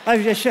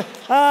 I should.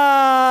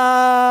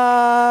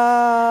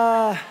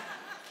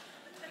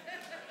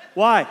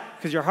 Why?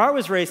 Because your heart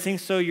was racing,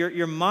 so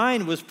your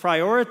mind was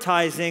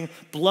prioritizing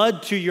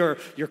blood to your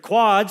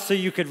quads so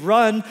you could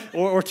run,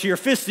 or to your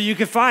fists so you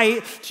could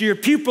fight, to your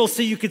pupils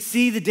so you could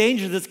see the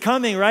danger that's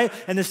coming, right?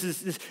 And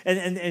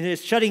and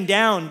it's shutting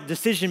down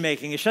decision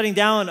making. It's shutting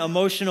down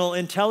emotional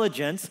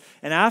intelligence.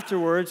 And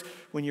afterwards,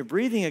 when you're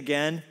breathing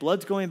again,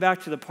 blood's going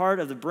back to the part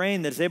of the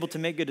brain that's able to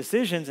make good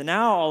decisions. And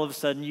now all of a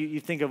sudden you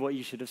think of what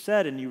you should have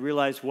said, and you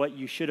realize what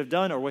you should have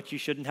done or what you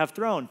shouldn't have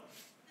thrown.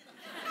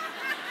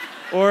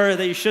 Or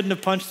that you shouldn't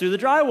have punched through the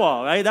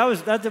drywall,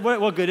 right?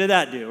 What good did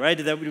that do, right?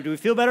 Do we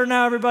feel better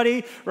now,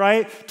 everybody,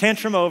 right?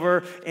 Tantrum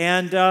over.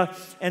 And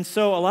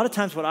so a lot of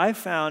times what I've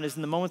found is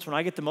in the moments when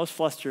I get the most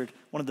flustered,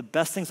 one of the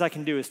best things I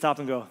can do is stop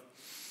and go,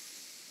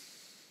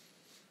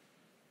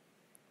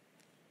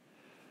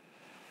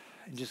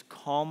 and just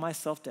calm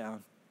myself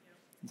down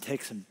and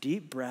take some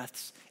deep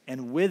breaths,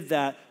 and with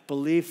that,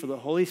 believe for the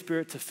Holy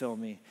Spirit to fill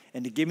me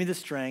and to give me the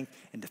strength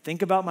and to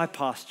think about my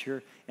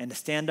posture and to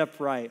stand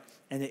upright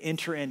and to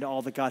enter into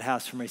all that God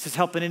has for me. Is this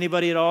helping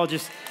anybody at all?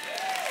 Just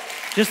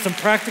some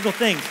practical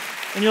things.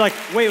 And you're like,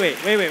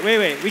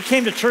 wait. We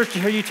came to church to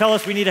hear you tell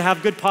us we need to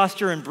have good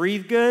posture and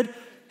breathe good.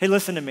 Hey,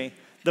 listen to me.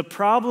 The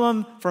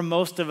problem for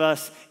most of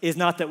us is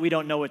not that we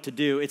don't know what to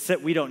do. It's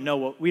that we don't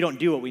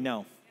do what we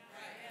know.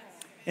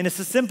 And it's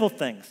the simple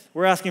things.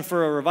 We're asking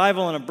for a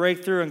revival and a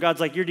breakthrough, and God's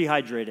like, you're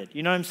dehydrated.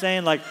 You know what I'm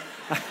saying? Like,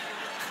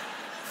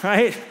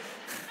 right?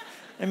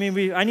 I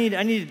mean, I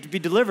need to be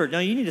delivered. No,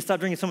 you need to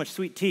stop drinking so much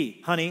sweet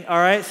tea, honey. All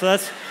right, so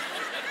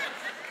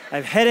I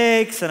have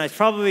headaches, and I'm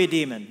probably a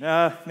demon.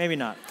 Maybe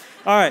not.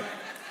 All right,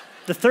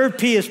 the third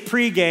P is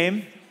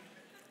pregame.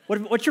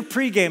 What's your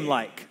pregame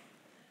like?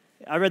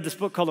 I read this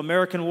book called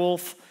American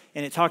Wolf,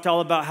 and it talked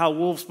all about how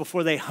wolves,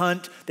 before they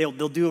hunt, they'll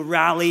do a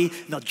rally,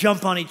 and they'll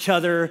jump on each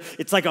other.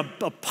 It's like a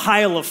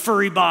pile of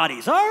furry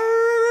bodies.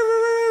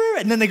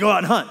 And then they go out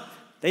and hunt.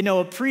 They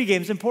know a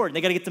pregame is important.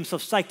 They got to get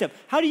themselves psyched up.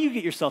 How do you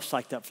get yourself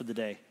psyched up for the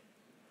day?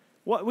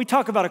 We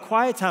talk about a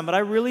quiet time, but I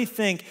really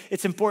think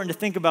it's important to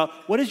think about,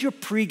 what does your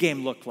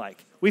pregame look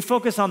like? We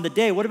focus on the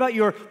day. What about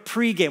your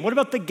pregame? What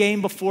about the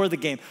game before the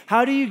game?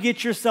 How do you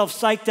get yourself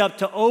psyched up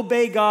to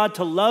obey God,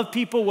 to love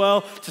people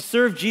well, to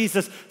serve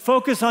Jesus?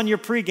 Focus on your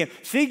pregame.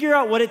 Figure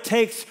out what it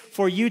takes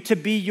for you to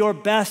be your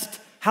best.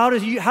 How do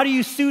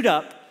you suit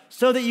up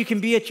so that you can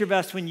be at your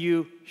best when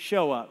you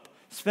show up?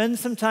 Spend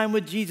some time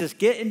with Jesus.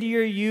 Get into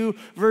your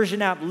YouVersion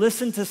app.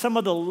 Listen to some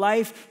of the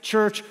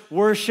Life.Church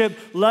worship.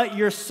 Let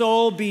your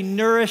soul be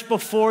nourished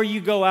before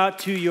you go out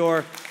to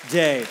your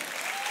day.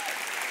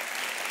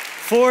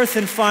 Fourth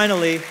and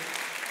finally,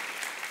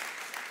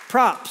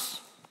 props.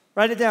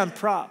 Write it down,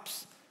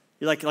 props.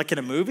 You're like in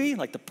a movie,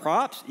 like the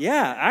props?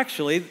 Yeah,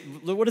 actually,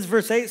 what does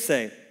verse 8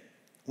 say?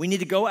 We need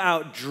to go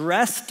out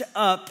dressed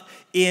up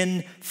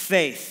in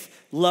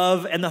faith,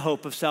 love, and the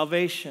hope of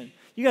salvation.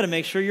 You got to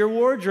make sure your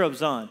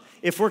wardrobe's on.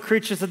 If we're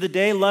creatures of the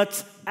day,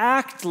 let's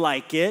act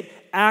like it.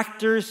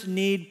 Actors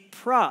need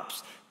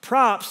props.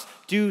 Props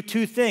do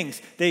two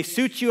things. They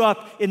suit you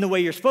up in the way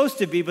you're supposed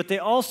to be, but they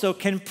also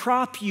can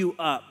prop you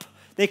up.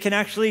 They can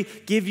actually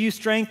give you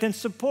strength and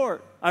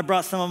support. I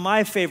brought some of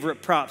my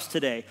favorite props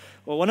today.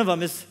 Well, one of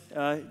them is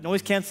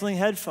noise-canceling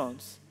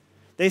headphones.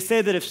 They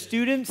say that if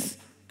students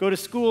go to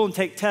school and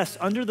take tests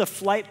under the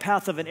flight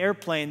path of an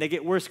airplane, they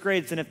get worse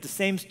grades than if the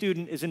same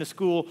student is in a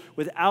school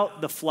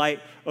without the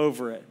flight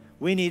over it.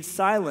 We need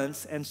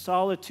silence and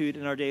solitude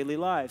in our daily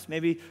lives.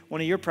 Maybe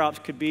one of your props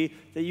could be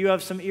that you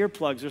have some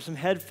earplugs or some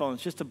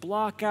headphones just to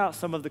block out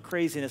some of the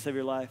craziness of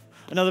your life.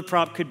 Another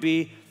prop could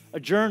be a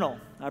journal.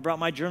 I brought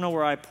my journal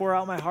where I pour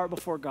out my heart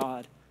before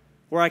God,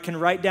 where I can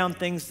write down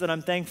things that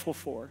I'm thankful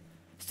for.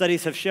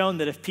 Studies have shown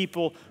that if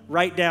people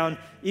write down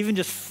even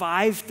just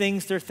 5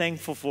 things they're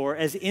thankful for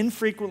as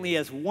infrequently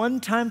as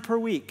 1 time per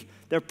week,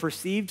 their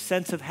perceived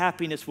sense of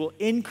happiness will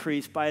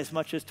increase by as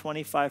much as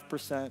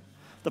 25%.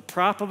 The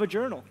prop of a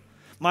journal.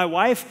 My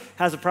wife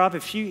has a prop.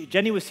 If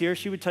Jenny was here,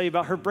 she would tell you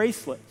about her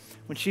bracelet.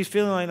 When she's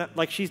feeling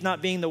like she's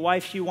not being the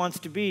wife she wants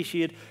to be,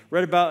 she had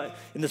read about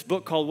in this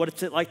book called What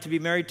It's Like to Be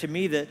Married to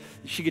Me that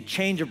she could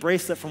change a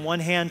bracelet from one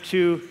hand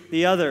to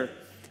the other.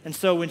 And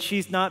so when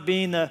she's not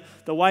being the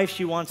wife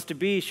she wants to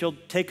be, she'll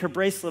take her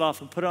bracelet off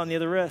and put it on the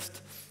other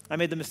wrist. I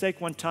made the mistake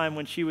one time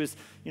when she was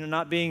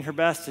not being her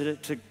best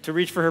to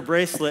reach for her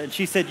bracelet, and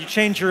she said, "You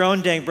change your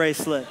own dang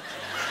bracelet."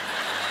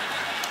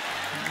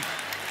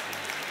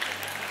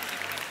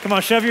 Come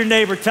on, shove your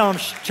neighbor, tell him,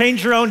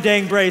 change your own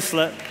dang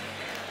bracelet.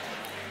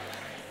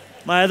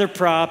 My other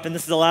prop, and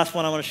this is the last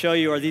one I want to show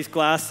you, are these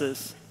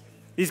glasses.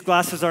 These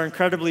glasses are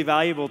incredibly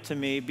valuable to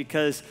me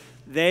because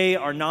they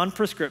are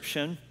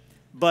non-prescription,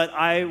 but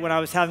when I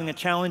was having a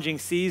challenging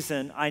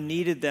season, I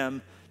needed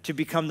them to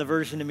become the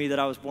version of me that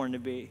I was born to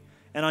be.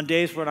 And on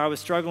days when I was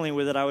struggling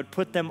with it, I would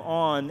put them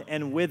on,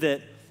 and with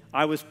it,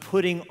 I was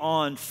putting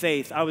on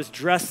faith. I was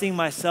dressing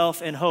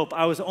myself in hope.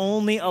 I was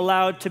only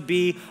allowed to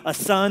be a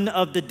son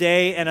of the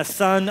day and a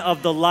son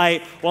of the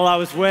light while I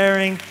was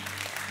wearing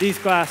these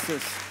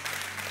glasses.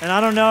 And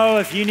I don't know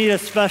if you need a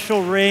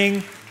special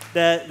ring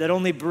that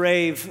only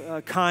brave,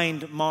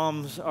 kind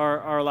moms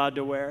are allowed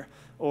to wear,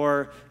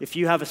 Or if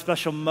you have a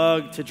special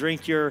mug to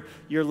drink your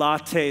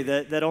latte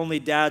that only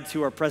dads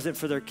who are present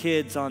for their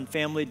kids on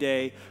family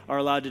day are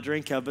allowed to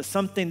drink of, but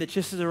something that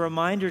just is a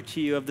reminder to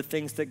you of the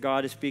things that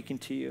God is speaking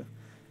to you.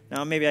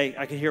 Now, maybe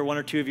I can hear one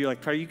or two of you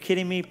like, are you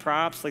kidding me?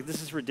 Props? Like,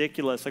 this is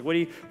ridiculous. Like, what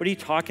are you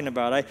talking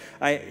about?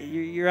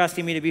 You're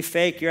asking me to be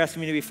fake. You're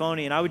asking me to be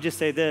phony. And I would just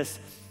say this.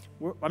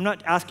 I'm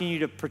not asking you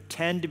to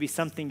pretend to be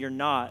something you're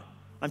not.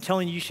 I'm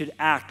telling you should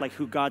act like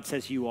who God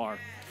says you are.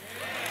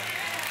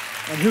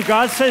 And who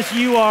God says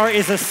you are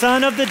is a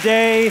son of the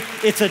day.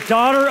 It's a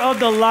daughter of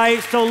the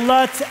light. So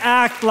let's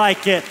act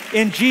like it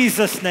in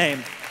Jesus' name.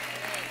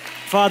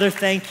 Father,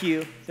 thank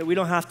you that we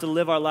don't have to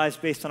live our lives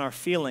based on our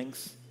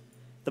feelings.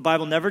 The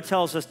Bible never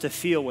tells us to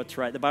feel what's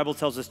right. The Bible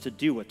tells us to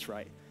do what's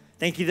right.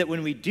 Thank you that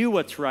when we do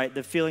what's right,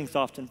 the feelings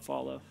often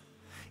follow.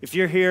 If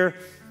you're here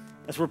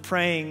as we're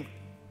praying,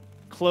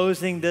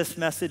 closing this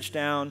message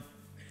down,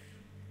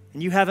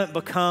 and you haven't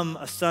become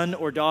a son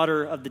or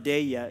daughter of the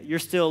day yet, you're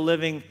still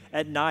living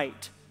at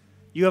night.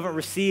 You haven't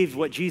received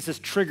what Jesus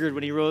triggered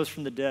when he rose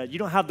from the dead. You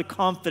don't have the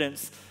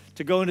confidence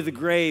to go into the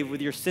grave with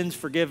your sins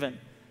forgiven.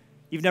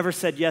 You've never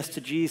said yes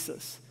to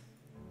Jesus.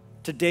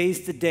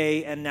 Today's the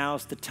day and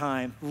now's the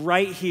time.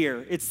 Right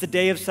here, it's the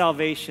day of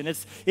salvation.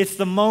 It's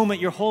the moment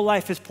your whole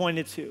life is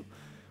pointed to,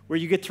 where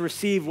you get to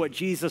receive what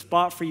Jesus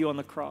bought for you on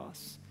the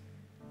cross.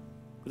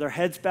 With our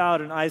heads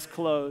bowed and eyes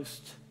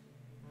closed,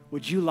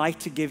 would you like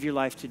to give your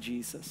life to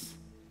Jesus?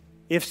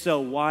 If so,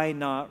 why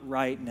not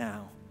right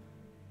now?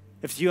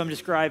 If it's you I'm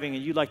describing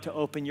and you'd like to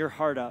open your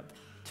heart up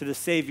to the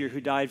Savior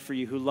who died for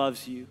you, who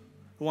loves you,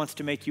 who wants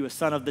to make you a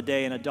son of the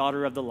day and a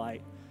daughter of the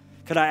light,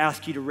 could I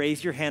ask you to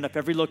raise your hand up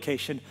every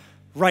location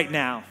right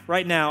now,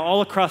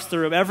 all across the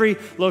room, every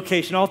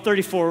location, all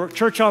 34,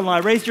 church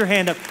online, raise your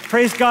hand up.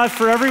 Praise God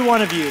for every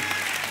one of you.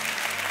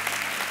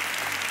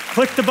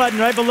 Click the button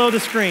right below the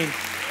screen.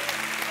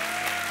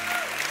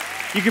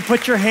 You can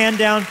put your hand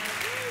down,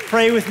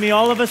 pray with me,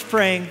 all of us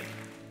praying.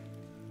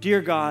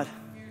 Dear God,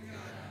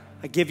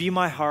 I give you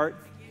my heart,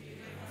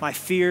 my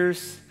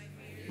fears,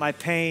 my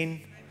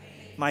pain,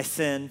 my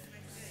sin.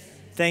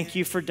 Thank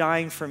you for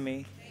dying for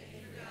me.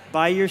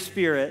 By your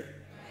Spirit,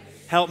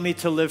 help me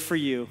to live for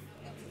you.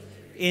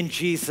 In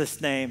Jesus'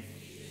 name,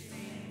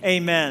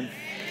 amen.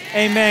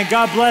 Amen.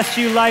 God bless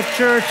you,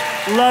 Life.Church.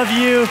 Love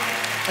you.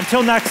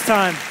 Until next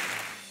time.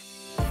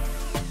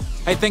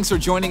 Hey, thanks for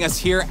joining us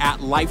here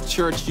at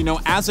Life.Church. You know,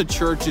 as a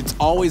church, it's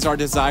always our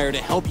desire to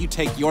help you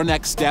take your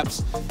next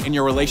steps in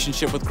your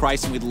relationship with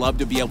Christ, and we'd love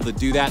to be able to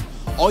do that.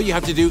 All you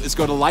have to do is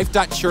go to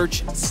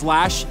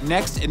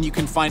life.church/next, and you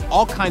can find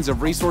all kinds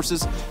of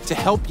resources to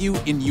help you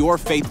in your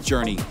faith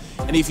journey.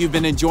 And if you've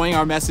been enjoying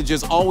our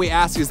messages, all we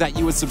ask is that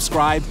you would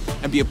subscribe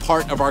and be a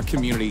part of our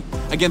community.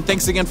 Again,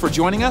 thanks again for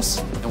joining us,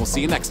 and we'll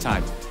see you next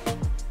time.